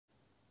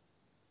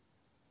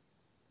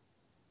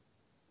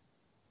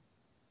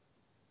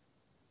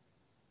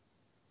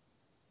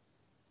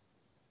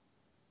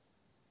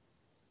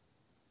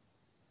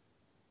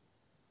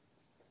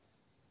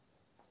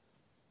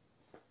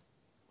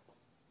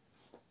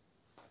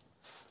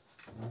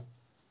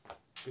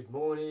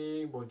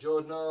morning,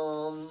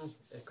 buongiorno,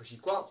 eccoci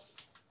qua,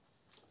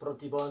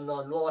 pronti per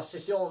una nuova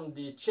sessione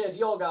di chair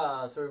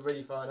yoga. So we're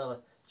ready for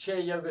another chair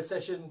yoga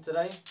session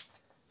today.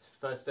 It's the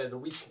first day of the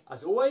week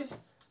as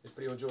always, il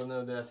primo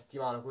giorno della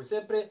settimana come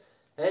sempre,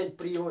 è il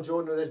primo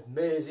giorno del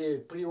mese, il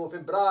primo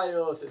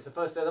febbraio, so it's the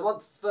first day of the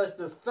month,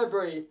 1st of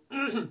February.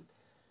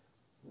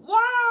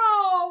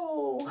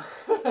 Wow!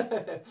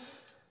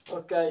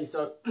 Okay,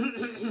 so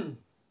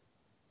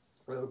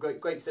we have a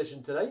great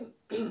session today.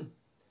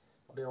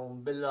 Abbiamo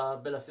una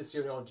bella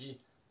sessione oggi,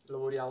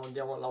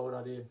 andiamo a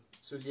lavorare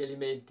sugli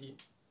elementi.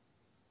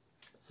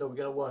 So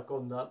we're going to work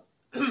on the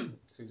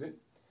excuse me,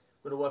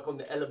 we're going to work on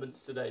the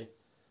elements today.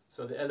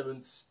 So the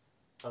elements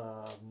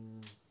are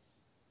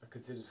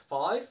considered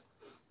 5,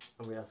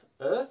 and we have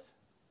earth,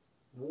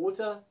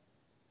 water,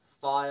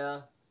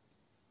 fire,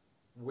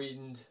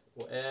 wind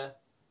or air,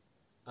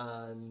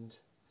 and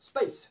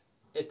space,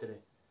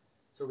 etere.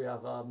 So we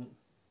have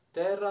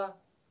terra,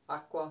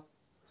 acqua,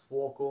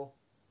 fuoco,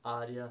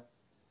 aria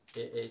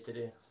e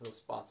etere, lo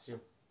spazio.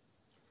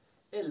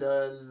 E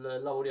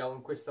lavoriamo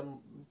in questa,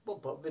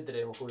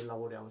 vedremo come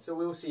lavoriamo. So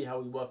we'll see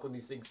how we work on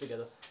these things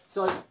together.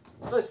 So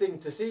first thing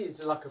to see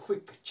is like a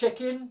quick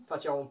check-in.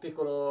 Facciamo un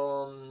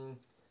piccolo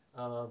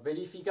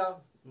verifica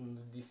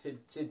di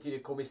sentire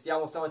come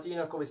stiamo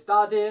stamattina, come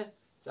state.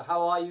 So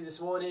how are you this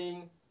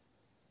morning?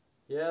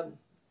 Yeah.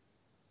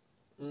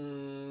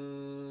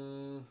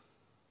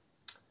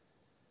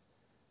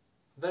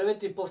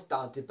 Veramente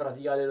importante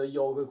praticare lo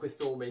yoga in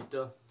questo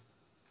momento.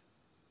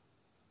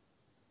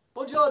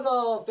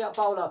 Buongiorno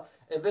Paola,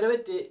 è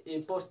veramente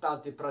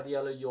importante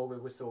praticare lo yoga in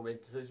questo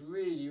momento. So it's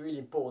really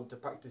important to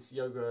practice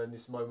yoga in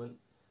this moment,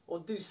 or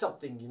do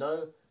something, you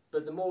know.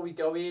 But the more we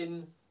go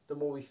in, the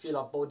more we feel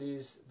our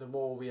bodies, the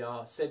more we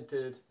are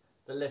centered,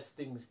 the less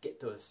things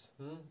get to us.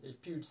 Il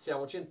più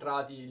siamo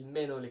centrati, il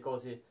meno le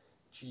cose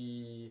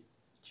ci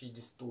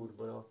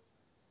disturbano.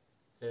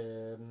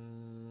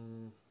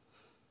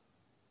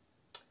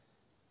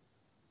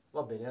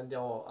 Va bene,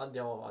 andiamo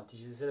avanti.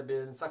 Ci sarebbe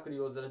un sacco di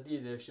cose da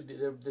dire.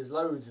 There's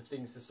loads of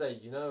things to say,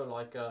 you know,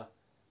 like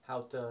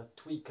how to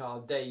tweak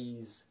our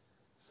days.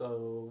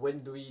 So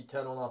when do we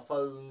turn on our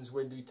phones?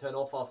 When do we turn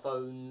off our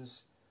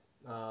phones?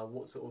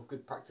 What sort of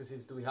good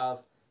practices do we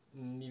have?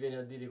 Mi viene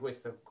a dire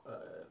questo.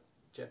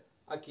 Cioè,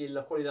 anche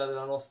la qualità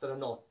della nostra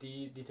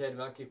notte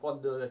determina anche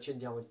quando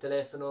accendiamo il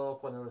telefono,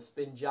 quando lo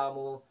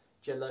spengiamo.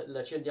 Cioè,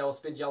 l'accendiamo,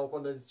 spengiamo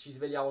quando ci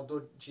svegliamo,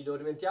 ci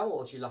addormentiamo,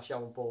 o ci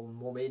lasciamo un po' un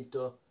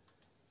momento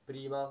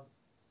prima.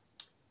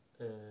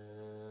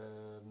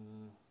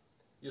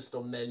 Io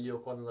sto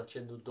meglio quando lo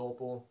accendo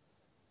dopo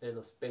e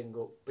lo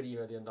spengo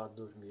prima di andare a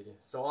dormire.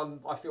 So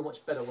I feel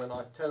much better when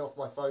I turn off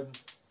my phone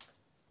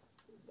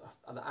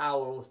an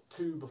hour or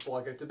two before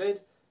I go to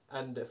bed,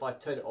 and if I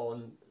turn it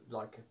on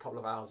like a couple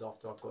of hours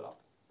after I've got up,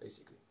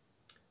 basically.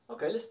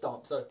 Ok, let's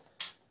start. So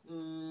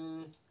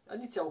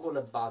iniziamo con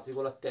la base,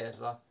 con la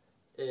terra.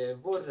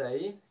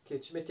 Vorrei che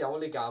ci mettiamo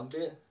le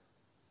gambe,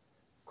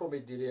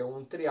 come dire,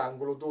 un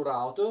triangolo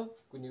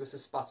dorato, quindi questo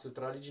spazio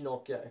tra le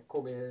ginocchia è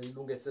come la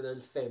lunghezza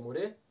del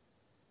femore,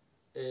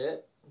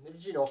 e le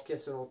ginocchia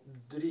sono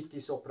dritti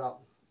sopra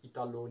i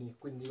talloni,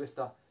 quindi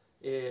questa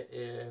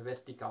è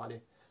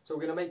verticale. So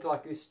we're going to make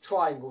like this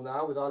triangle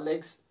now with our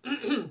legs.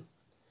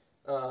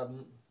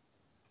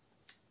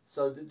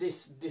 So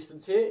this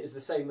distance here is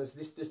the same as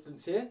this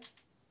distance here,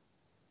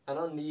 and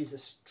our knees are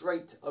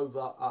straight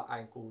over our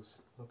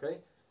ankles,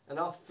 okay? And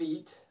our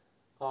feet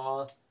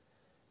are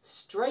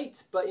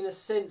straight, but in a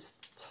sense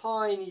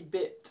tiny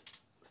bit,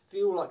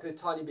 feel like they're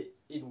tiny bit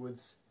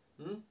inwards.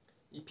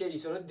 I piedi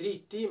sono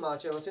dritti, ma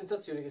c'è una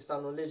sensazione che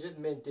stanno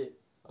leggermente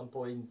un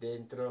po' in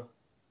dentro,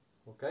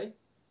 ok?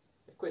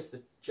 E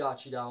questo già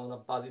ci dà una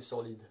base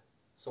solida.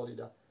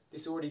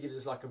 This already gives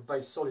us like a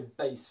very solid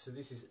base. So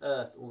this is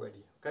earth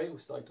already, okay? We're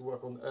starting to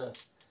work on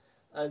earth.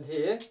 And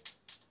here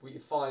we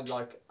find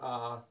like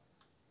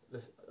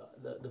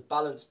the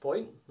balance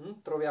point.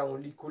 Troviamo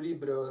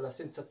l'equilibrio, la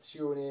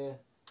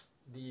sensazione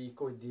di,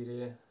 come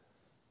dire,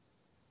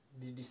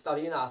 di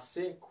stare in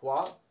asse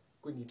qua,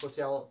 quindi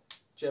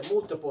c'è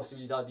molta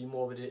possibilità di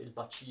muovere il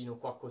bacino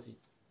qua così.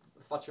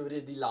 Faccio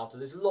vedere di lato.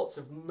 There's lots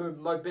of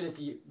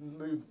mobility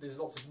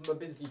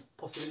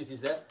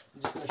possibilities there. I'm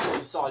just going to show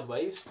you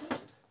sideways.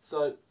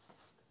 So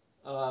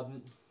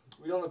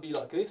we don't want to be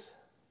like this,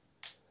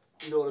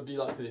 we don't want to be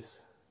like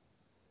this.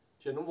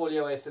 Cioè non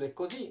vogliamo essere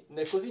così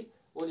né così,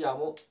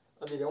 vogliamo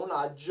avere un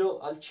aggio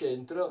al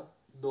centro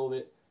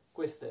dove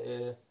questo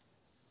è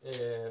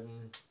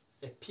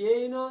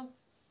pieno,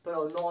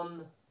 però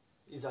non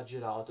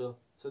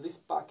esagerato. So this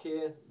back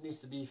here needs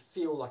to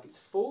feel like it's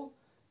full,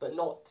 but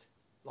not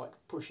like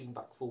pushing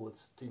back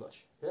forwards too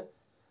much. Yeah?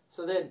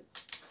 So then,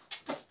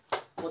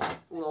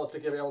 una volta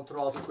che abbiamo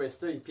trovato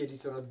questo, i piedi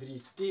sono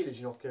dritti, le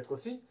ginocchia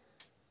così,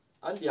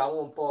 andiamo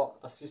un po'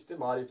 a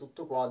sistemare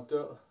tutto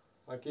quanto,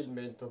 anche il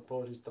mento un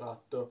po'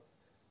 ritratto.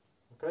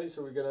 Okay,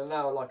 so we're going to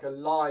now like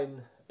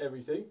align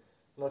everything,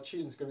 and our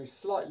chin's going to be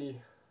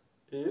slightly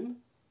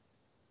in,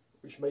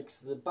 which makes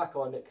the back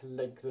of our neck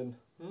lengthen.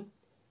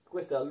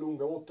 Questa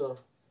allunga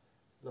molto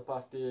la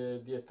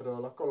parte dietro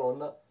la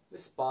colonna, le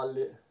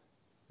spalle,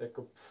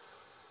 ecco,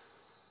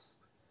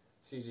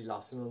 si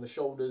rilassano, the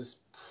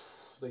shoulders,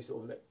 they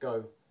sort of let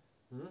go.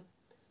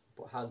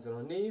 Put hands on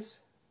our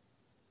knees.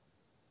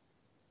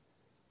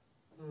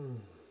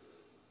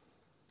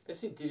 E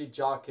sentire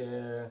già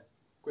che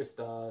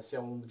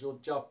siamo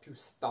già più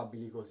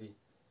stabili così.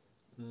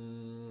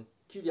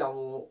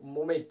 Chiudiamo un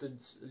momento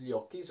gli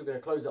occhi, so we're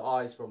going to close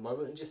our eyes for a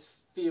moment and just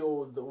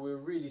feel that we're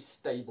really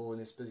stable in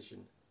this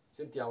position.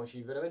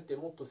 Sentiamoci veramente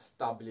molto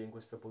stabili in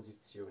questa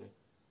posizione.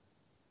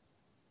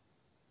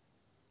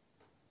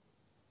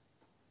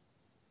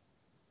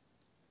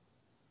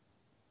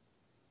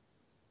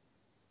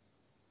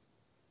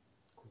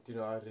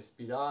 Continuare a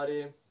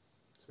respirare,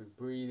 so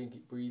breathing,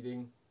 keep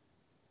breathing.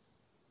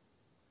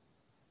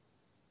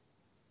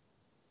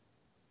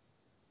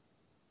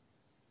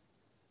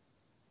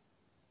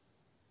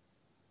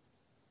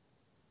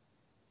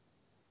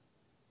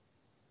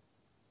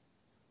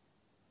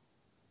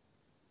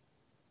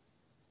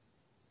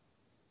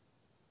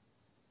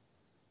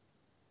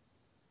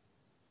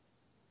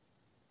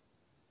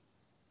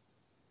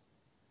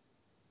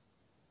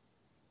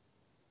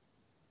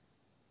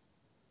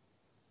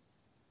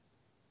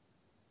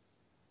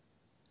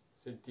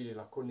 Sentire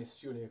la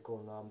connessione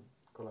con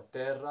la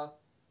terra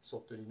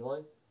sotto di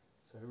noi.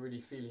 So really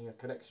feeling a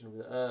connection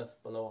with the earth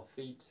below our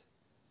feet.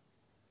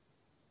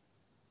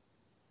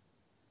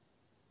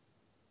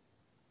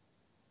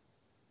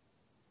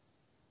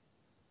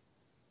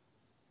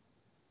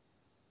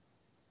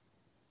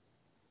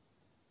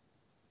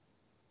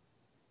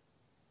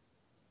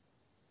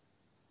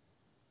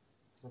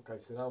 Ok,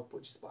 so now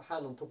just put a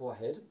hand on top of our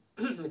head.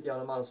 Mettiamo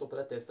la mano sopra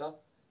la testa.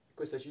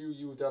 Questa ci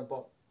aiuta un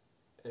po',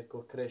 ecco,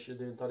 a crescere,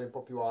 diventare un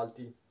po' più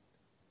alti.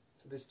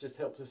 So this just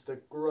helps us to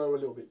grow a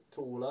little bit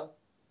taller.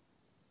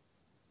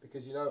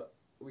 Because, you know,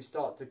 we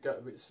start to get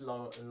a bit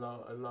slower and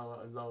lower and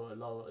lower and lower and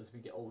lower as we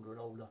get older and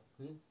older.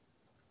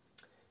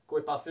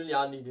 Come passano gli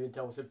anni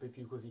diventiamo sempre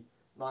più così,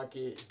 ma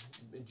anche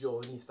i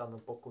giovani stanno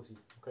un po' così,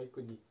 ok?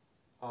 Quindi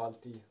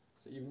alti.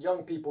 So even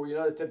young people, you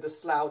know, they tend to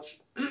slouch.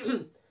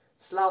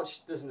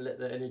 Slouch doesn't let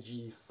the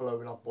energy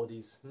flow in our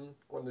bodies.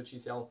 Quando ci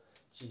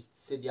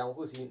sediamo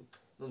così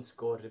non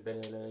scorre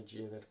bene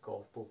l'energia nel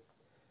corpo.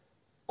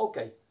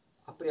 Ok,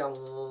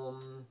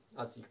 apriamo,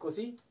 anzi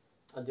così,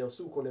 andiamo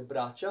su con le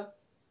braccia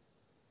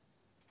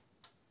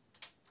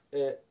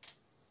e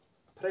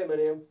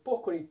premere un po'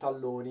 con i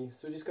talloni.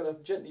 So we're just going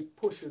to gently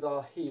push with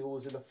our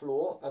heels in the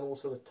floor and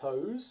also the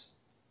toes.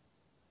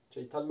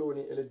 Cioè i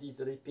talloni e le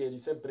dita dei piedi,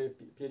 sempre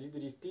piedi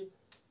dritti.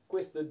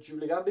 Questo giù,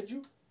 le gambe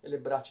giù e le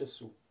braccia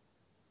su.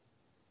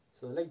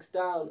 So the legs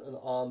down and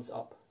the arms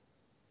up.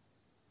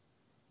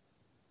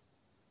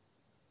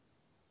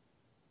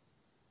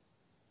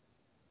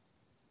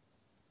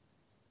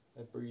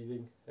 E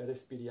breathing, e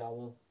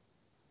respiriamo.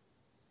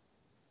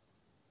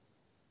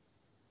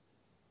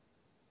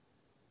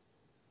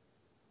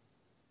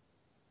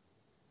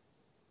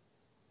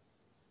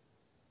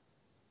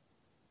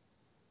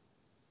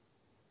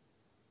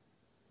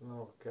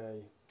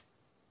 Okay.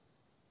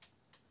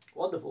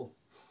 Wonderful.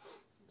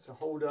 So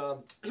hold,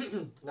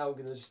 now we're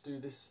going to just do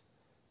this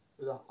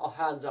with our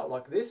hands out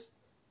like this.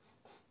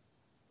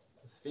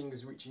 With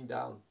fingers reaching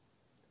down.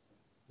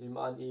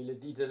 Le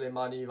dita delle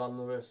mani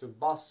vanno verso il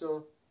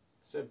basso,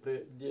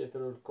 sempre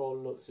dietro il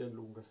collo si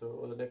allunga.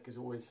 So the neck is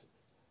always,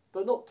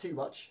 but not too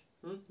much,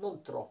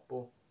 non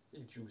troppo,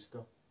 il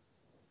giusto.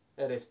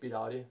 E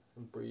respirare,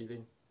 and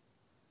breathing.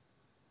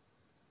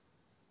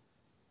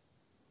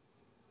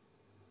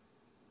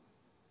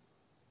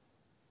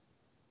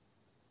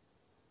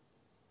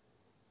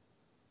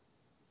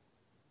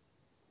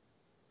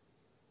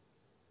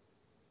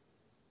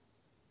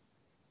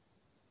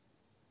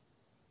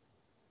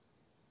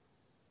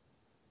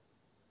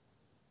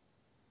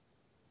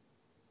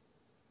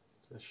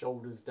 The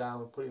shoulders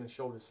down, putting the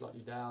shoulders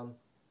slightly down.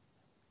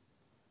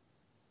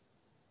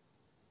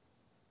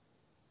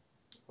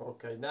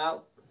 Okay,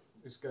 now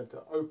we're just going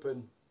to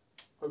open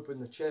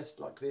the chest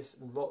like this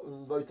and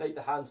rotate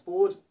the hands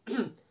forward.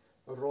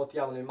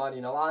 Ruotiamo le mani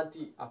in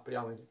avanti,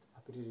 aprire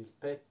il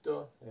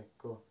petto,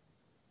 ecco.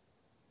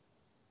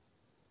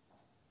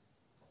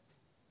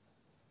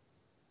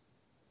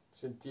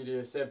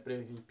 Sentire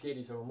sempre che i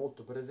piedi sono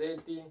molto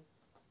presenti,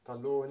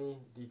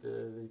 talloni, dita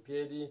dei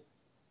piedi.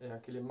 E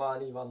anche le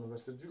mani vanno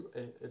verso giù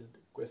e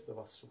questo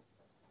va su.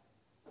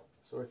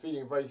 So we're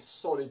feeling a very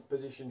solid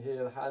position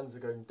here. The hands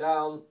are going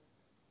down,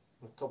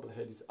 the top of the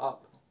head is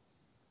up.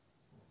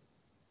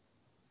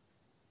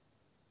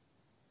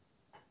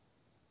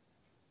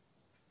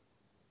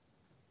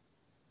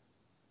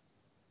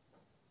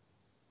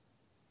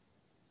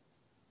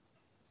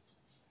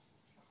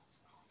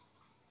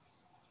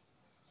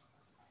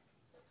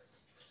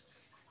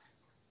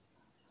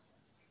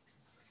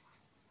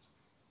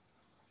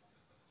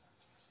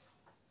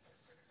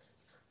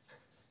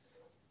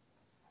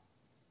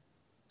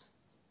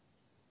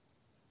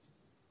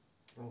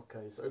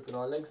 Okay, so open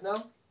our legs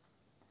now.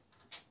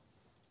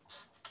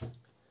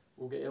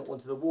 We'll get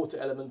onto the water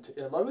element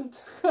in a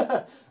moment.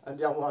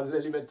 Andiamo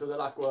all'elemento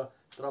dell'acqua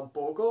tra un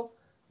poco.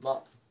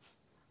 ma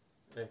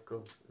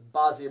ecco, il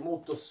base è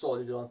molto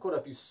solido, ancora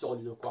più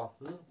solido qua.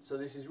 So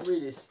this is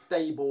really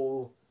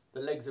stable, the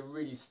legs are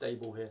really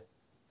stable here.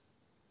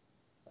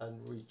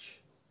 And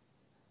reach.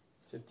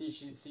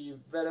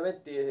 Sentirci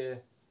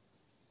veramente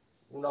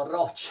una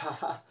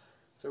roccia.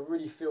 So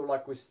really feel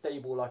like we're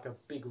stable, like a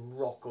big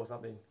rock or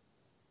something.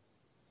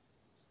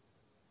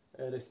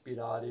 E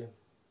respirare.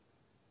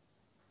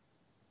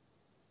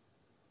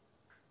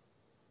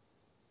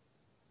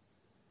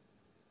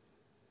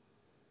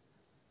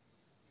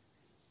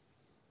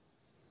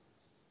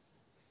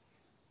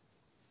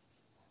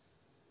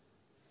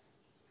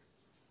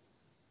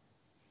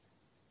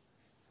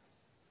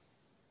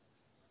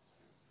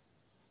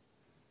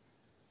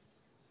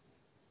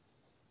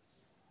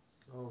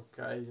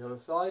 Okay, the other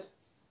side.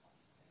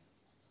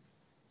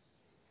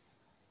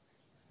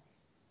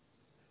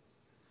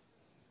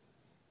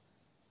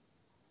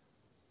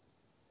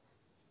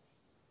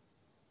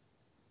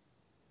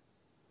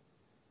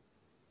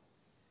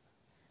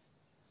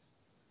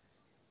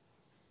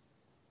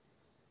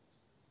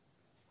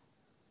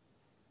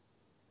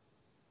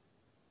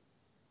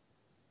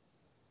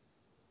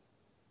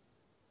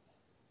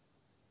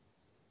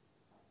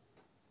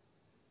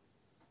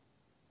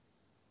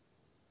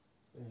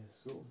 E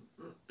su.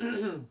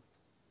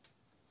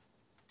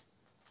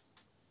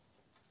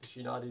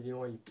 Avvicinare di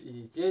nuovo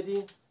i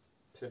piedi,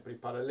 sempre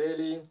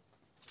paralleli,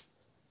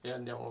 e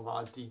andiamo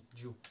avanti,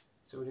 giù.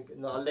 So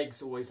our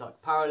legs always like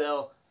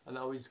parallel, and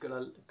now we're just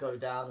gonna go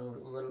down and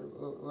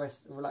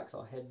relax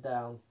our head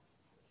down.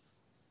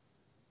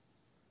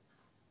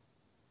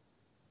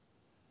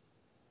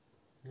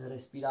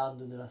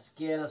 Respirando nella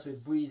schiena, so we're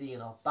breathing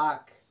in our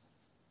back.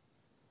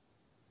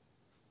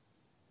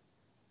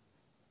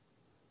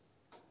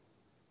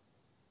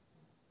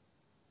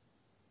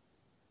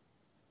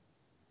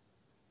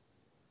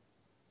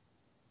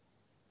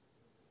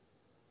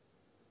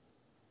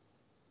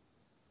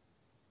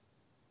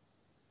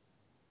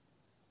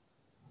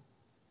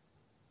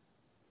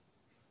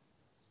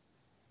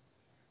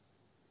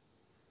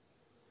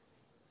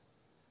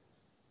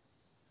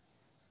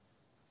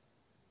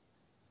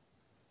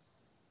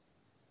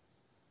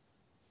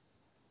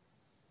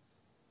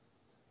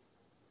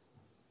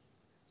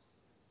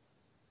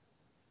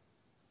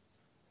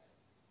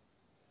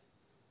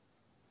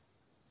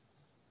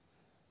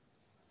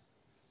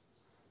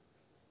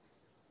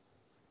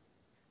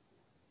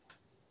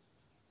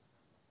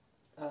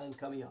 And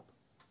coming up.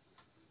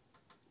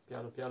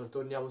 Piano piano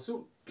torniamo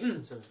su.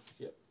 So,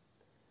 yeah.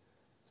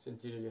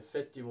 Sentire gli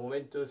effetti un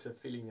momento, so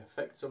feeling the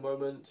effects a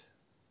moment.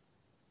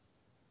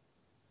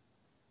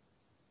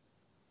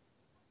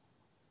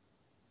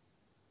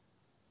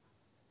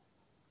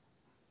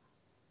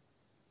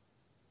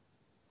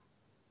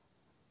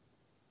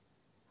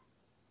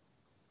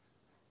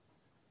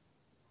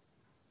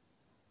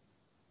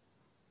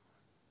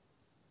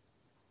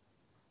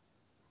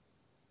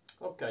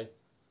 Ok,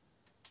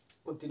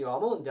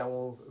 continuiamo,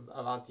 andiamo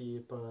avanti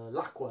per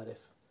l'acqua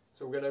adesso.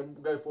 So we're going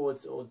to go forward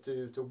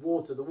to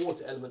water, the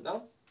water element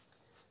now.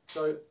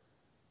 So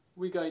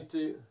we're going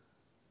to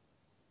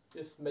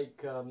just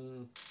make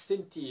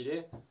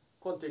sentire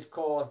quanto il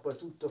corpo è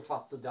tutto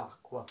fatto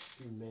d'acqua,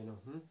 più o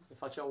meno. E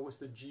facciamo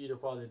questo giro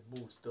qua del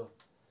busto.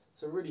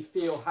 So really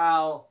feel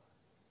how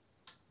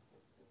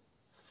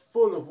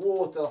full of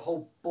water the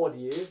whole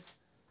body is,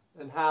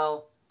 and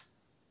how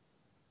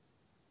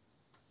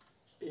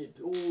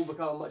it all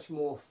become much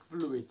more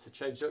fluid. To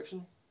change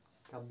direction,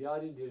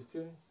 cambiare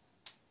direzione.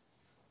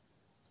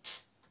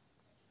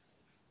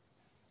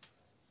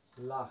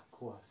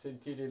 L'acqua,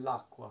 sentire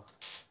l'acqua.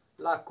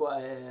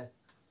 L'acqua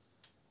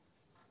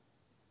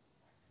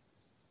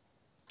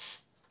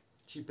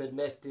ci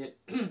permette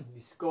di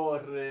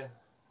scorrere,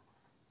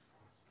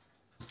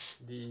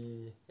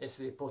 di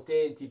essere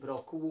potenti,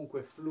 però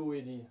comunque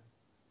fluidi.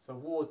 So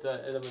water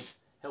element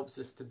helps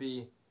us to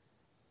be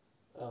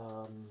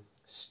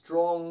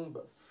strong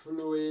but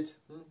fluid.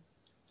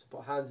 So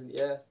put hands in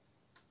the air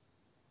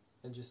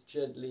and just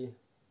gently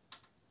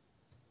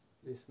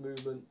this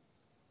movement.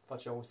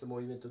 Facciamo questo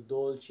movimento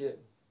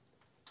dolce.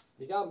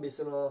 Le gambe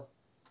sono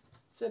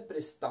sempre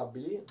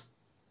stabili,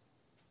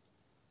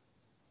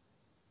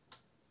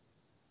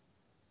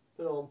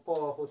 però un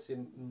po' forse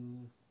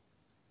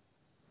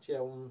c'è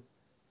un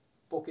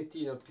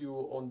pochettino più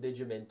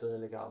ondeggiamento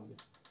nelle gambe.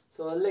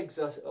 So the legs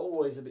are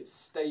always a bit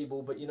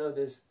stable, but you know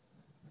there's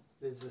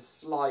a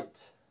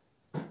slight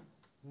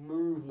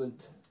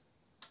movement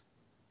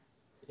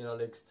in our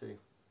legs too.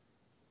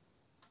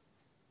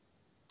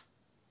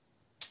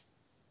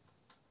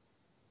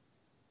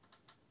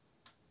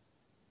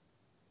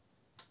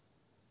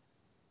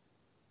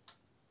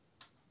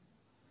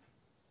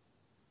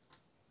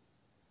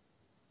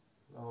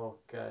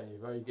 Okay,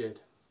 very good.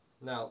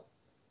 Now,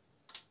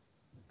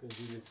 I'm going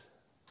to do this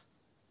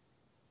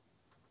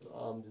with the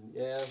arms in the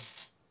air.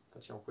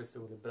 Facciamo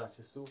questo con le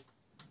braccia su.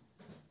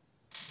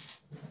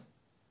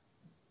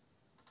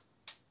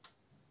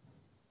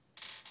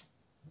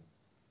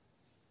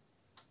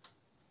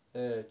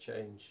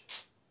 Change.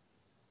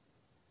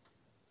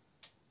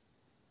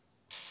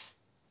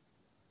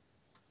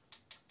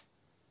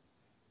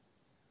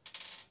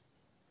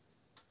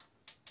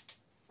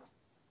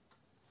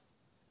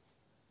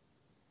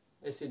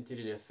 e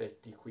sentire gli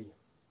effetti qui.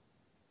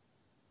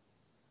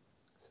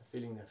 So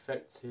feeling the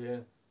effects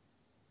here.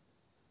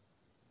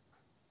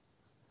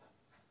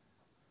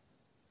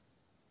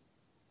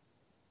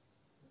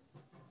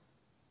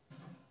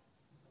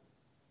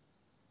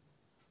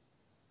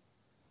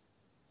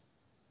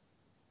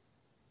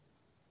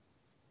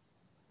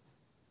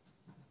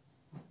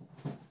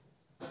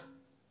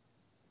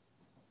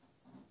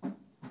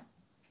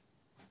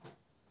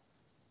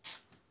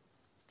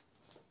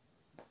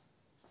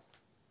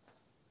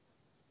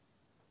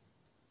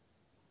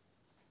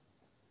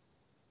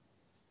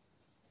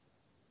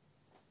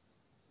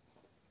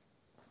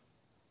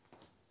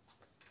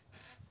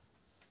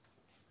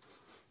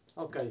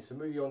 Ok, so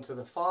moving on to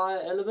the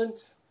fire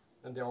element,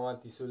 andiamo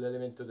avanti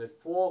sull'elemento del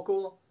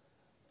fuoco.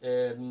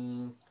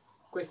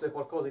 Questo è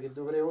qualcosa che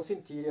dovremo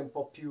sentire un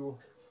po' più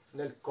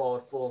nel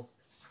corpo,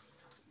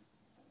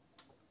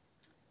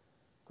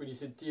 quindi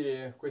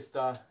sentire questo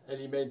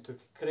elemento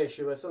che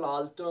cresce verso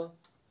l'alto,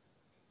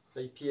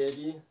 dai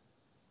piedi,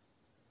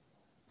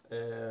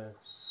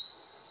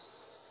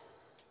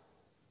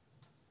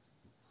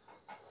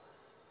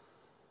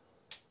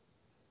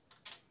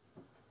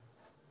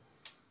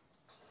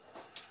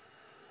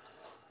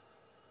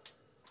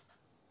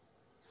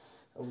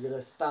 I'm going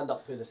to stand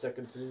up in a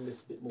second to do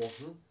this a bit more.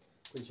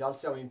 Quindi ci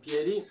alziamo in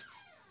piedi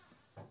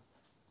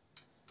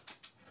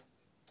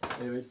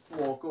e il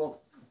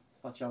fuoco,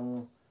 facciamo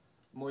un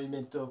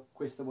movimento,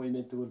 questo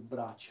movimento col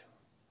braccio.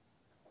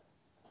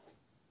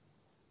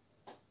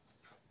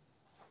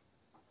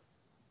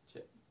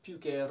 Cioè, più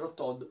che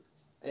rotondo,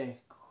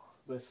 ecco,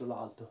 verso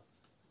l'alto.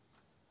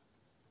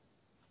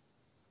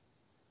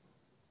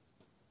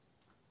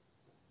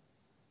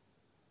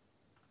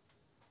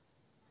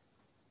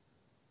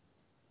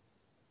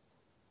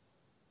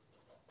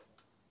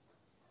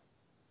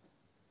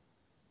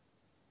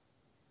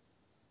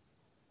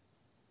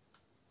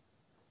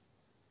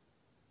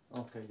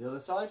 Ok, the other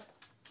side,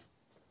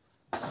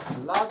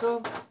 sul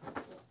lato.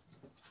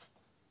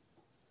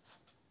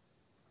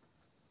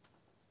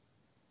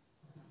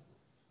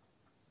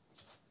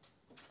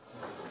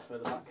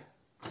 Further back.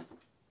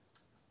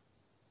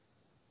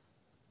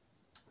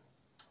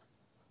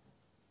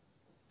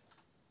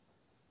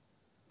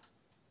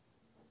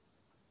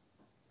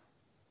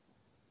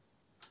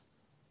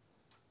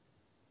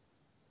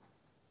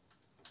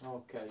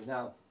 Okay,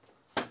 now,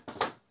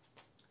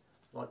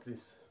 like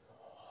this.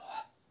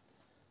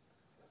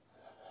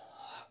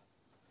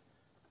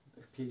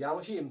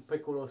 Pieghiamoci, un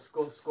piccolo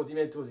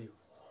scotimento così.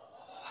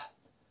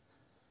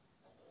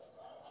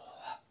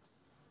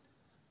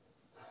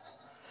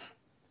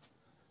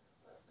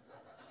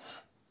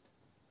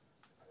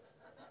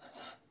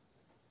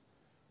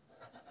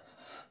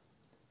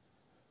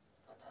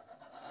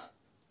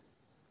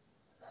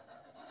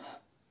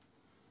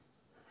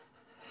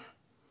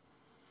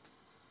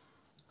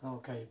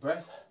 Ok,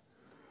 breath.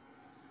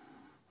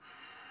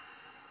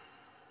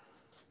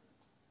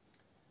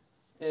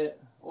 E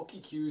occhi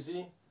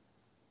chiusi,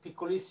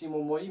 piccolissimo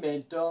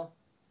movimento,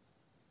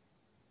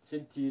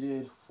 sentire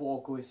il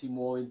fuoco che si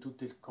muove in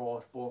tutto il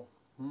corpo.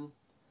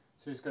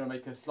 So it's going to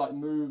make a slight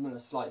movement, a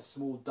slight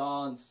small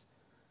dance,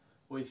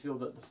 where you feel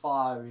that the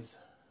fire is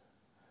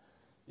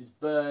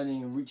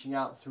burning and reaching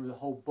out through the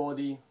whole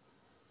body.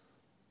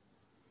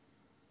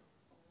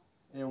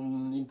 È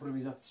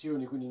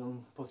un'improvvisazione, quindi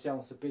non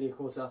possiamo sapere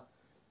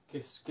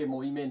che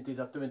movimenti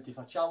esattamente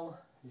facciamo.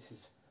 This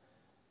is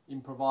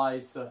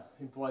improvised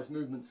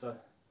movement, so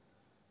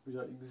we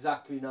don't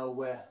exactly know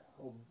where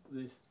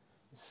this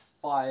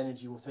fire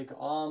energy will take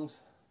our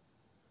arms.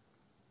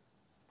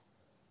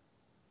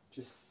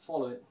 Just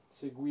follow it,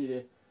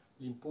 seguire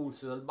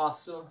l'impulso dal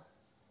basso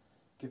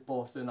che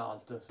porta in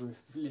alto. So we're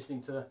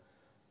listening to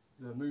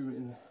the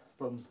movement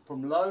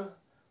from low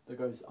that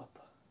goes up.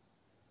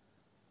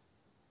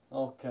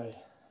 Ok,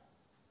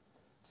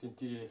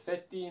 sentire gli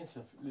effetti,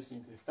 so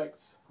listening to the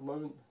effects for a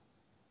moment.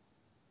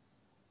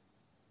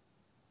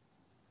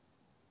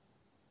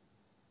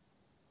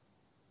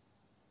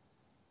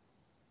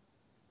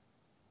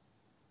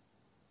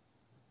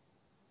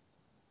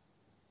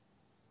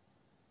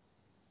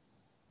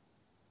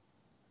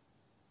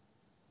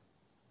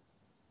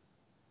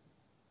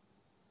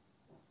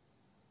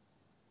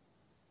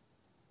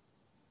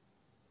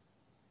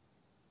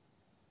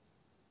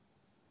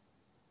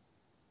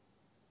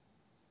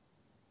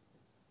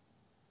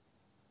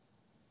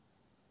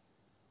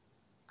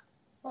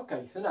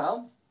 Okay, so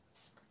now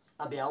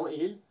abbiamo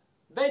il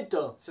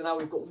vento. So now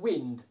we've got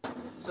wind.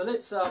 So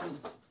let's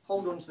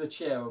hold on to the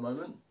chair a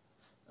moment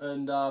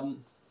and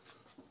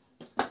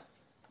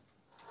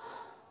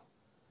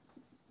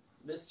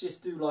let's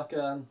just do like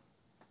a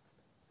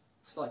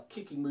slight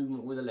kicking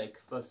movement with a leg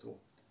first of all.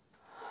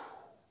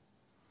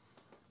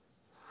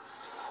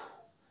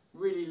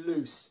 Really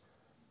loose,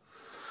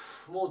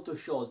 molto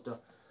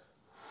sciolto,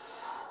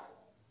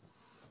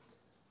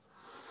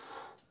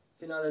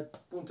 fino alla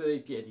punta dei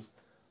piedi.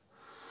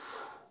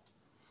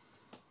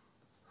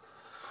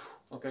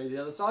 Okay, the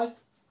other side.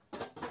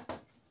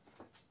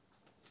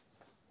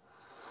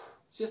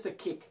 It's just a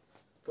kick,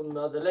 from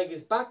the leg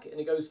is back and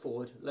it goes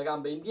forward, la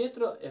gamba è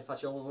indietro e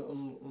facciamo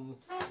un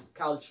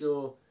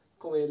calcio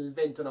come il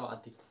vento in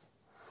avanti,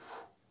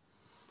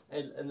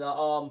 and the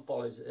arm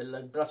follows,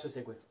 il braccio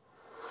segue,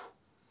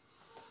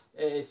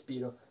 e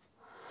espiro.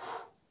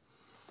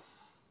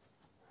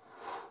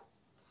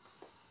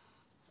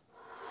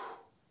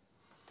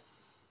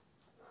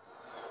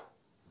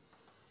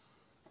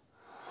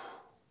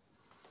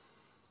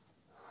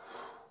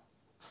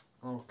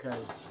 Ok.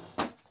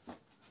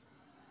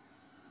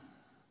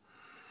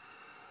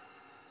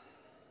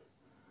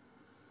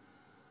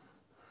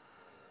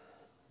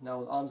 Now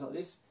with arms like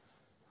this.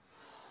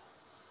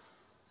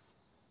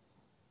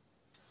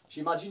 Ci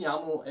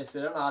immaginiamo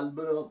essere un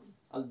albero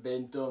al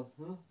vento.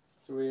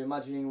 So we're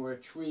imagining we're a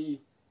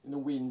tree in the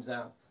wind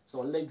now. So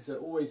our legs are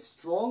always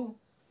strong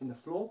in the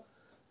floor.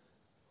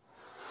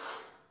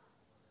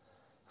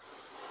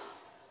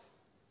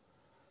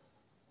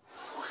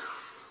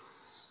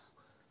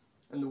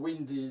 And the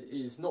wind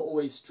is not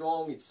always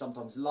strong, it's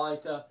sometimes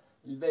lighter.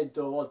 Il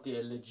vento a volte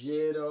è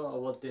leggero, a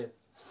volte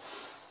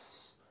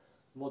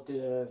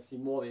si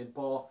muove un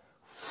po'.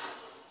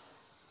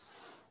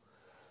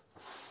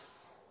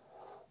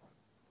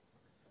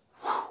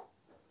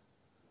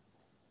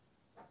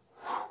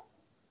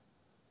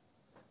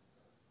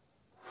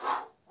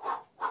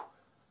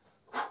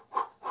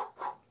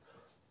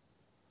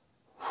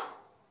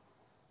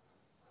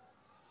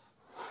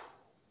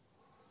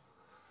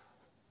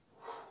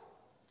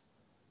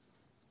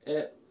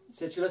 E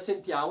se ce la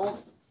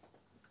sentiamo,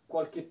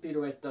 qualche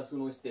pirouetta su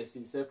noi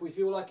stessi. So if we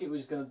feel like it, we're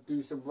just going to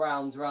do some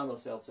rounds around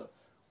ourselves. So.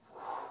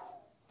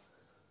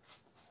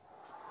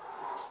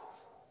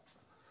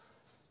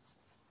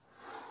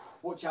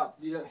 Watch out,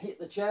 you don't hit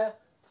the chair.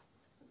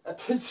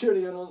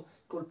 Attenzione a non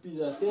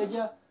colpire la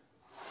sedia.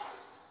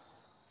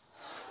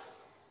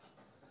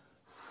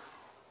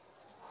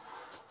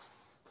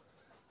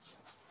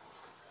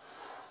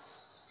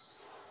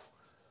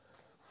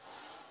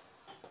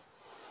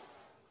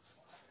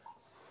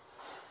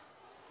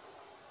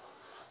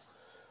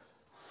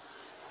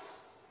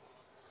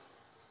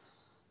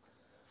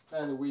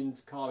 And the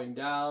wind's calming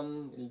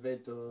down, il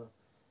vento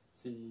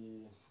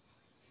si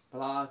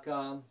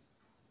placa.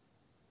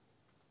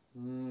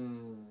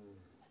 I'm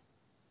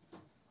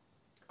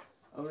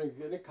going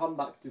to come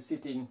back to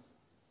sitting.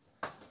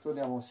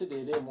 Torniamo a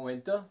sedere un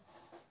momento.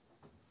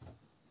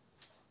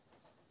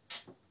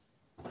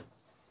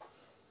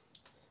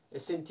 E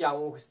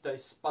sentiamo questa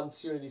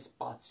espansione di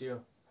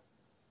spazio.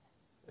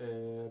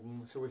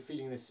 So we're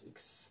feeling this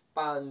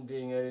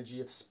expanding energy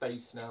of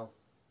space now.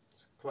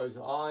 So close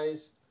our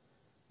eyes.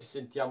 E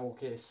sentiamo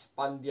che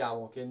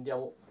espandiamo, che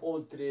andiamo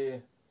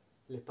oltre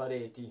le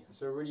pareti.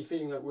 So we're really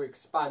feeling that we're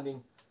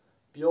expanding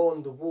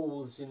beyond the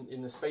walls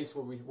in the space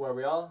where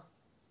we are.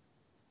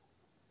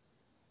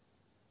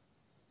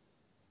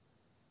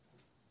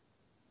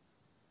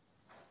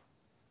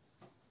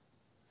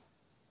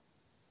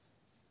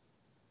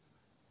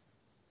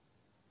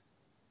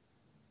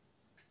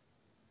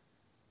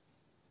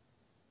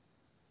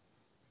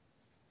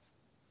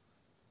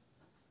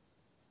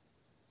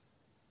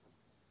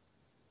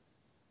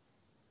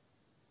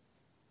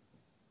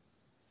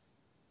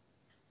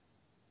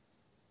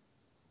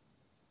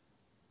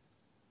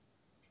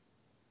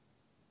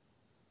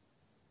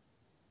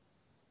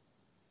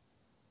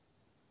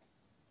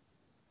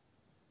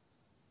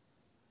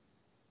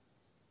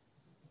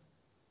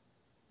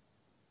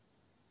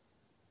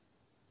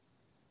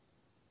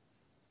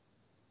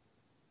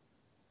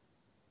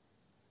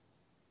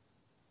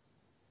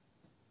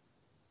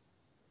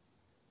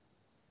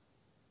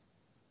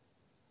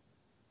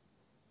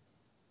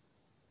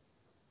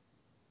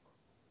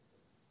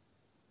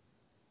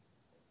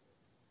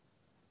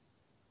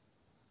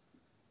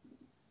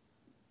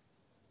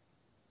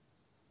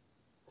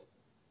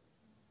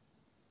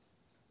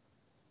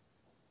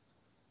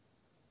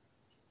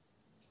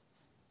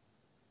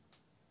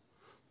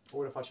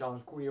 Ora facciamo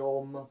alcuni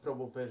om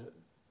proprio per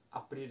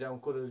aprire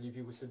ancora di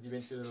più questa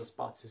dimensione dello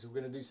spazio. So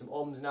we're going to do some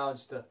oms now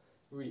just to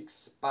really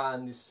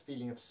expand this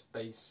feeling of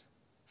space.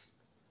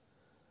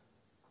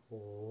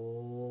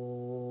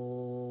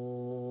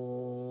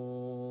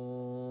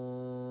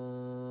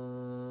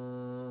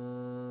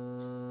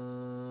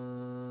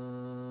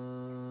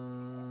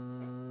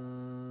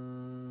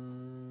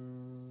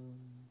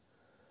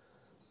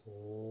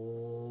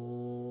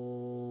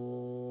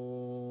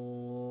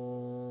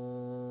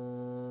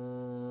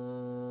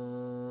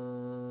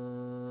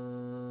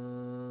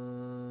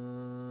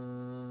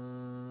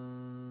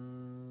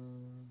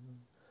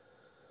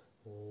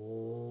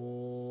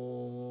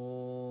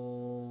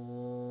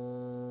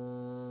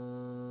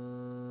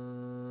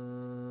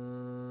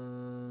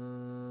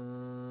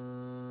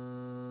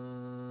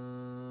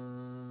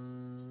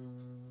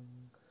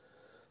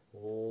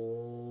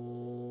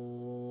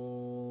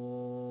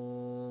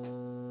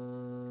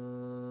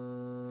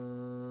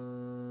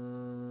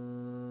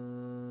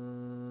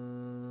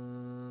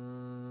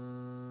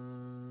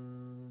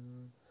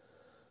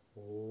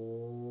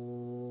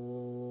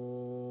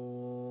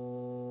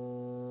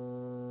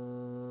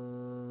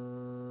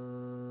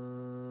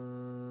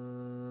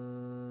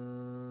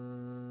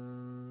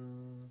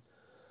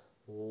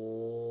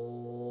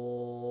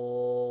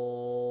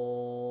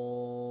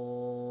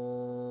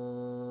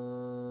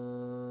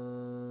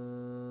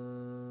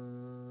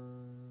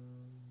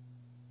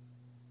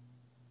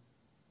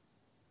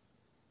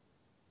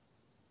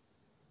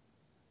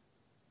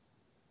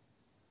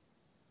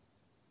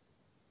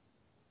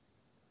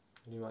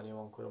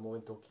 rimaniamo ancora un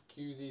momento occhi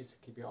chiusi,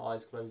 keep your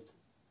eyes closed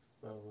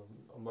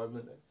a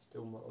moment,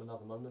 still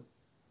another moment.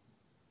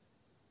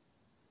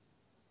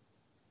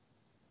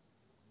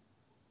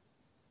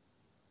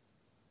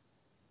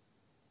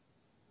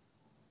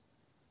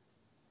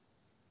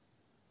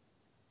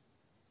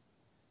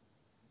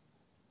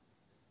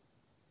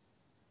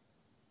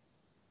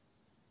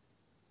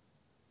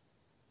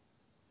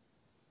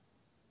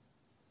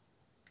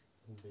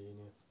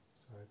 Bene,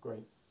 so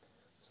great.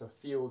 So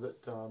feel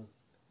that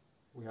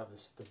we have the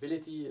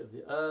stability of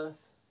the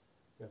earth,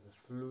 we have the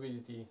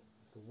fluidity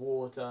of the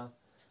water,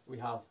 we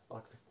have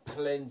like the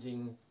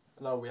cleansing,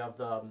 no, we have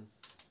the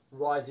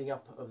rising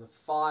up of the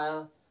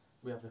fire,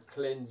 we have the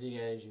cleansing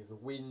energy of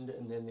the wind,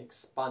 and then the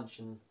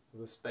expansion of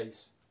the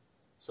space.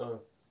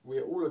 So we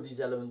have all of these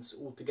elements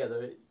all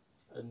together,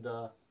 and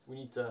we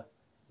need to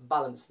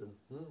balance them.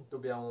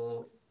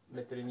 Dobbiamo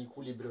mettere in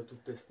equilibrio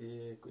tutti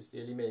questi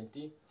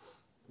elementi,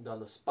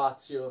 dallo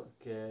spazio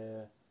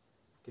che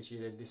ci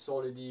rende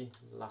solidi,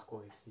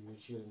 l'acqua che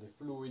ci rende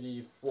fluidi,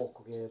 il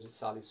fuoco che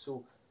risale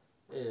su,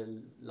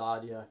 e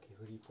l'aria che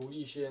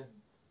ripulisce,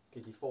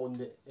 che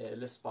diffonde, e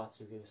lo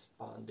spazio che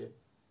espande.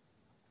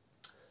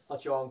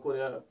 Faccio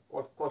ancora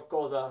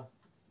qualcosa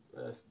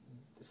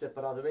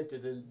separatamente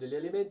degli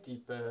elementi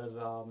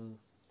per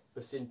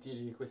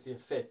sentire questi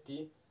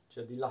effetti,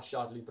 cioè di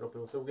lasciarli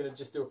proprio. So we're going to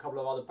just do a couple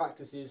of other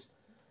practices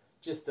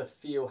just to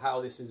feel how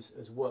this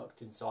has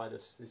worked inside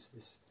us.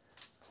 This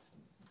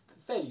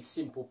fairly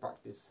simple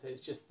practice.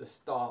 It's just the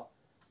start.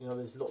 You know,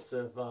 there's lots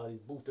of these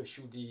Bhuta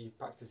Shuddhi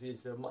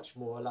practices that are much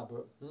more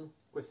elaborate.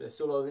 Questo è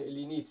solo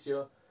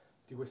l'inizio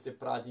di queste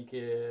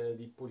pratiche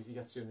di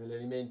purificazione degli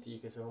elementi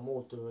che sono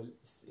molto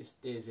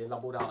estese,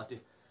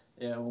 elaborate.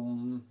 È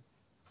un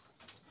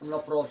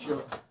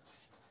approccio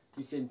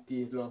di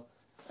sentirlo.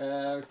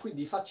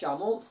 Quindi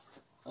facciamo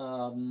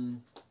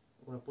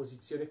una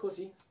posizione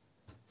così,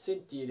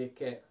 sentire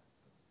che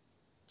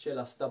c'è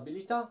la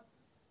stabilità,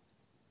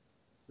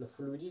 la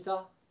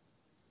fluidità,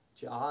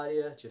 c'è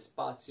aria, c'è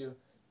spazio,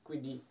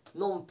 quindi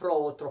non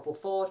provo troppo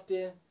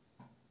forte,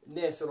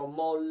 né sono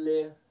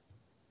molle,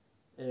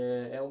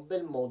 è un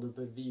bel modo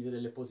per vivere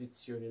le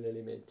posizioni e gli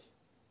elementi.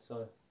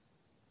 So,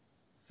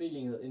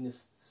 feeling in the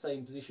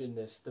same position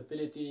there's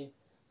stability,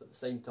 but at the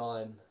same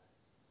time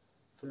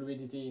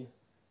fluidity,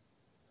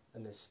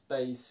 and there's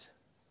space,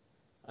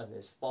 and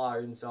there's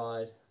fire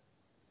inside.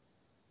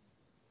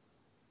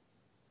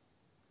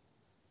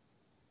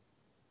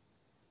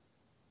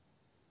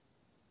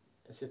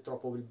 E se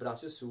troppo il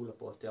braccio è su, lo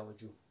portiamo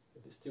giù.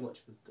 If it's too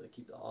much to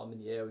keep the arm in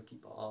the air, we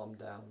keep the arm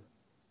down.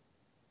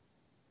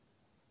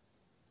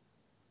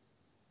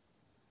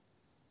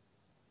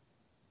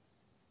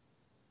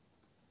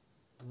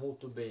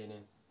 Molto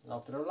bene.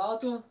 L'altro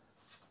lato,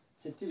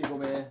 sentite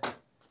come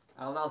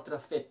ha un altro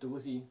effetto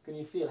così. Can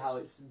you feel how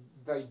it's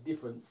very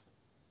different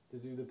to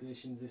do the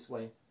positions this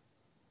way?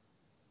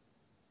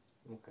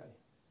 Okay.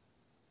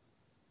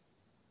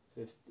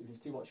 So if it's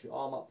too much your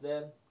arm up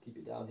there, keep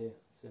it down here.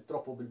 Se è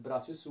troppo il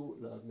braccio su,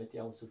 lo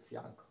mettiamo sul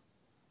fianco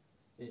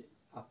e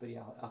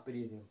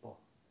aprire un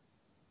po'.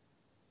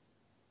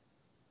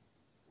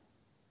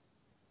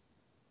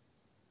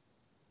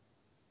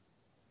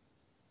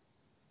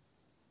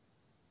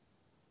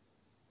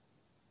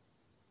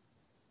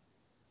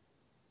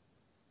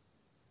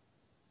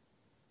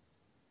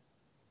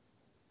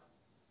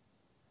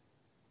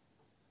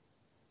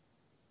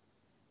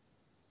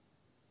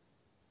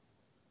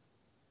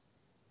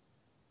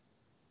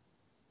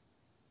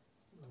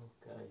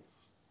 Ok.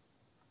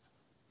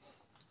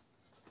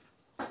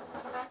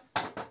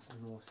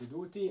 Siamo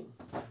seduti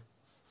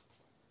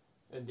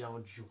e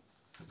andiamo giù.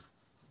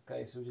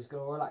 Okay, so we're just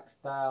going to relax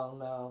down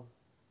now.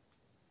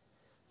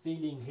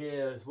 Feeling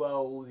here as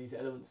well, all these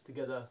elements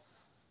together.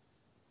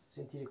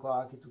 Sentire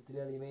qua anche tutti gli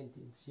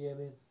elementi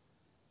insieme.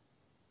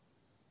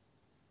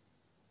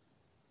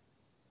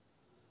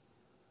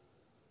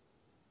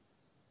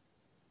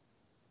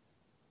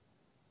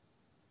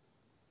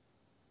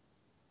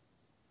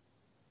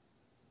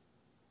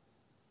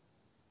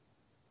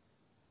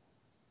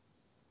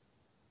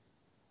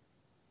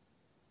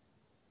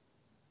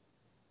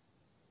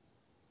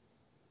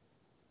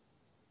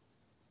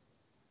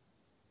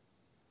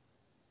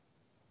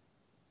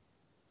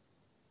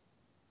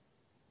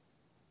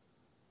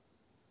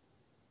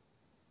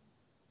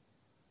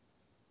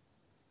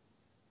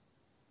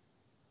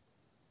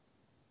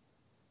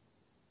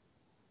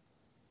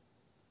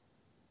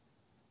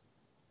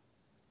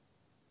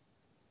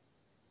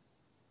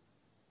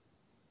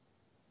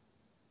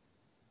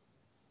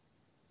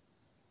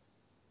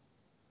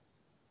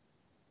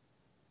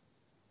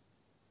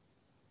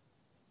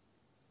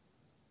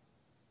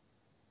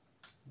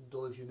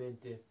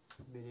 Dolcemente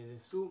venire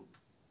su,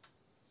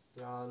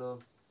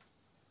 piano,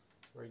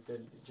 very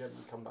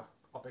gently come back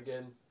up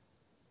again.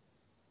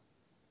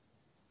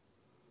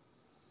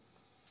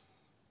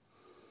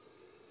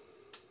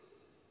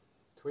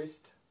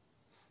 Twist,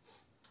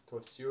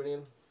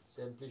 torsione,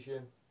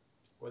 semplice,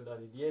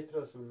 guardare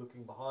dietro, so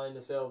looking behind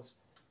ourselves.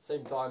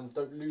 Same time,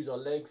 don't lose our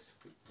legs,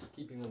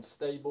 keeping them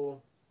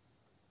stable.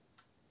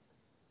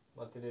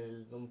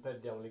 non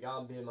perdiamo le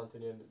gambe,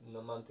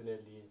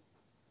 mantenerli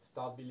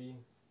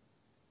stabili.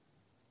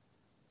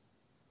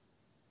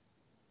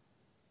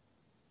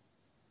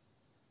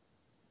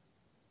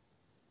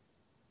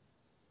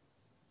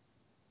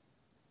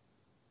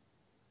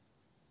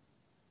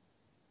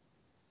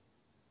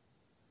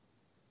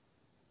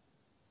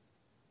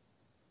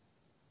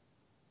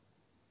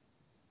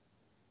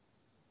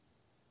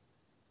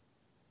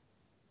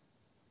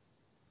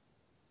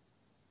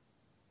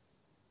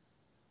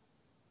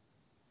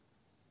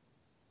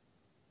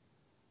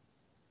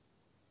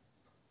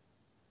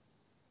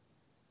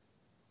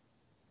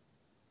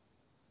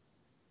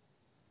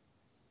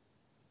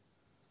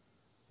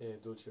 E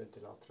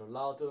dolcemente l'altro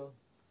lato,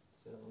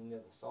 so on the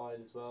other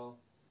side as well.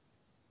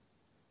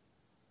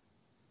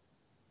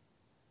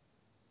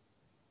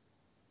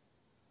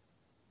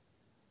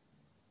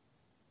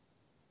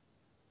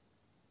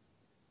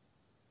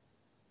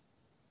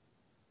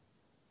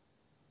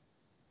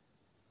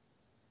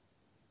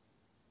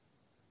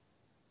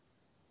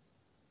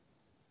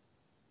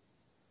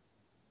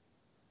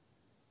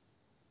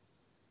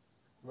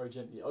 Very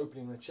gently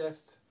opening the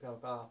chest, piano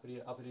piano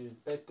aprire il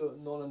petto,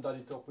 non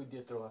andare troppo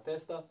indietro la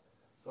testa.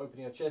 So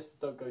opening your chest,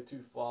 don't go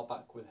too far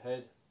back with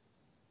head.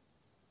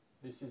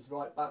 This is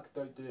right back,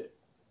 don't do it,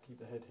 keep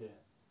the head here.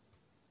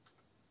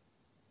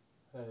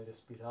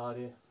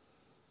 Respirare.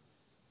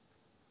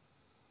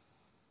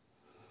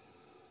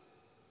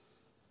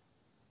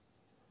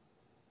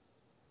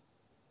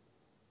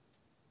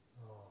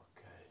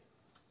 Ok,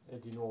 e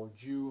di nuovo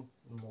giù,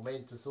 un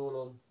momento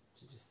solo,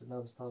 just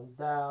another time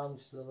down,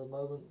 just another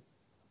moment.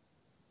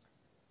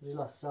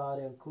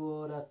 Rilassare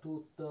ancora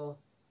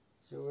tutto,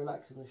 so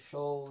relaxing the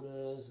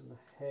shoulders and the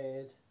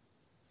head.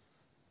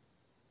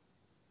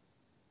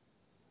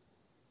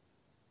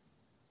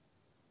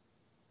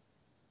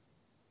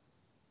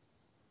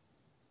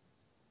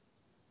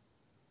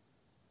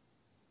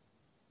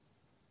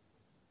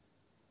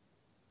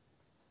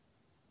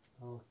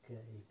 Ok,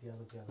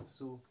 piano piano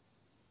su.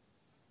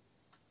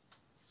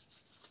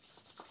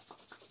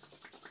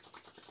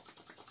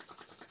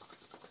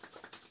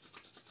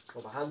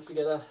 Put my hands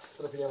together,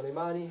 stropiniamo le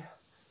mani. E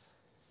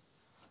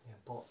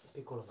un po'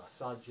 piccolo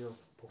massaggio,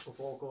 poco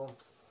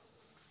poco.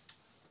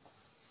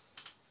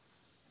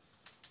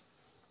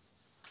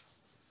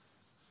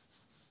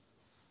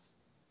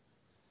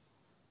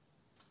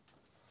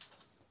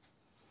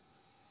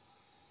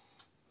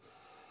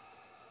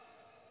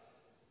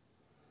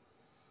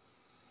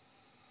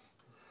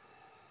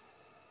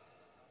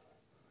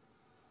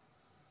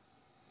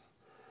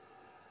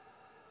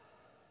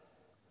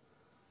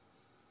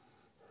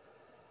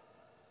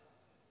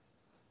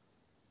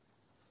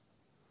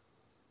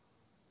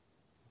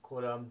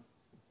 Ancora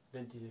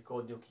 20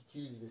 secondi occhi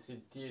chiusi per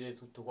sentire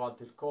tutto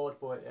quanto il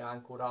corpo e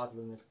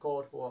ancorarlo nel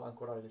corpo,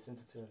 ancorare le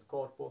sensazioni del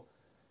corpo.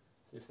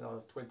 So just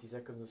another 20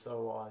 seconds or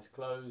so, eyes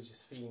closed,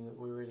 just feeling that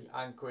we're really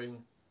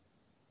anchoring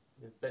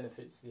the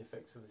benefits, the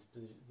effects of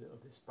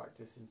this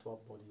practice into our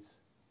bodies.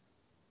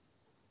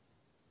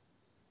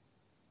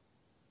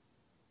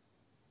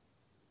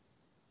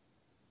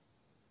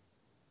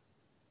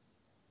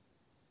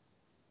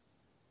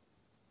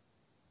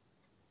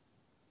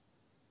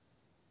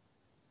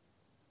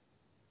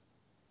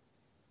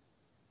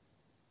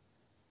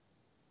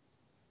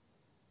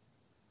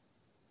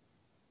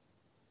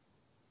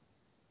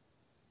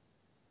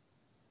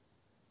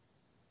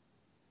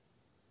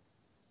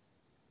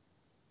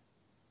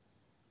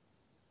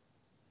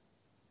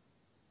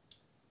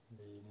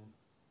 Bene.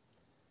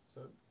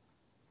 So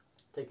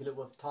take a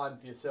little bit of time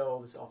for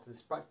yourselves after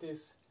this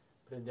practice.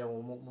 Prendiamo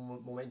un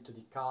momento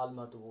di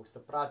calma dopo questa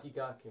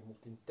pratica che è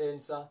molto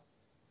intensa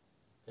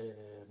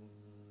e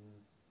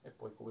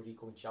poi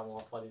ricominciamo a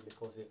fare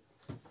le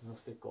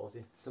nostre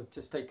cose. So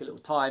just take a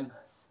little time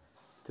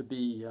to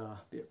be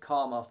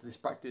calm after this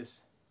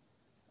practice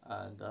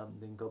and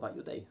then go about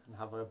your day and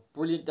have a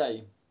brilliant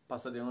day.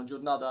 Passate una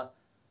giornata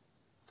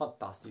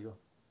fantastica.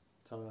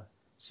 So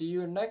see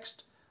you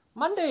next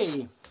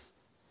Monday.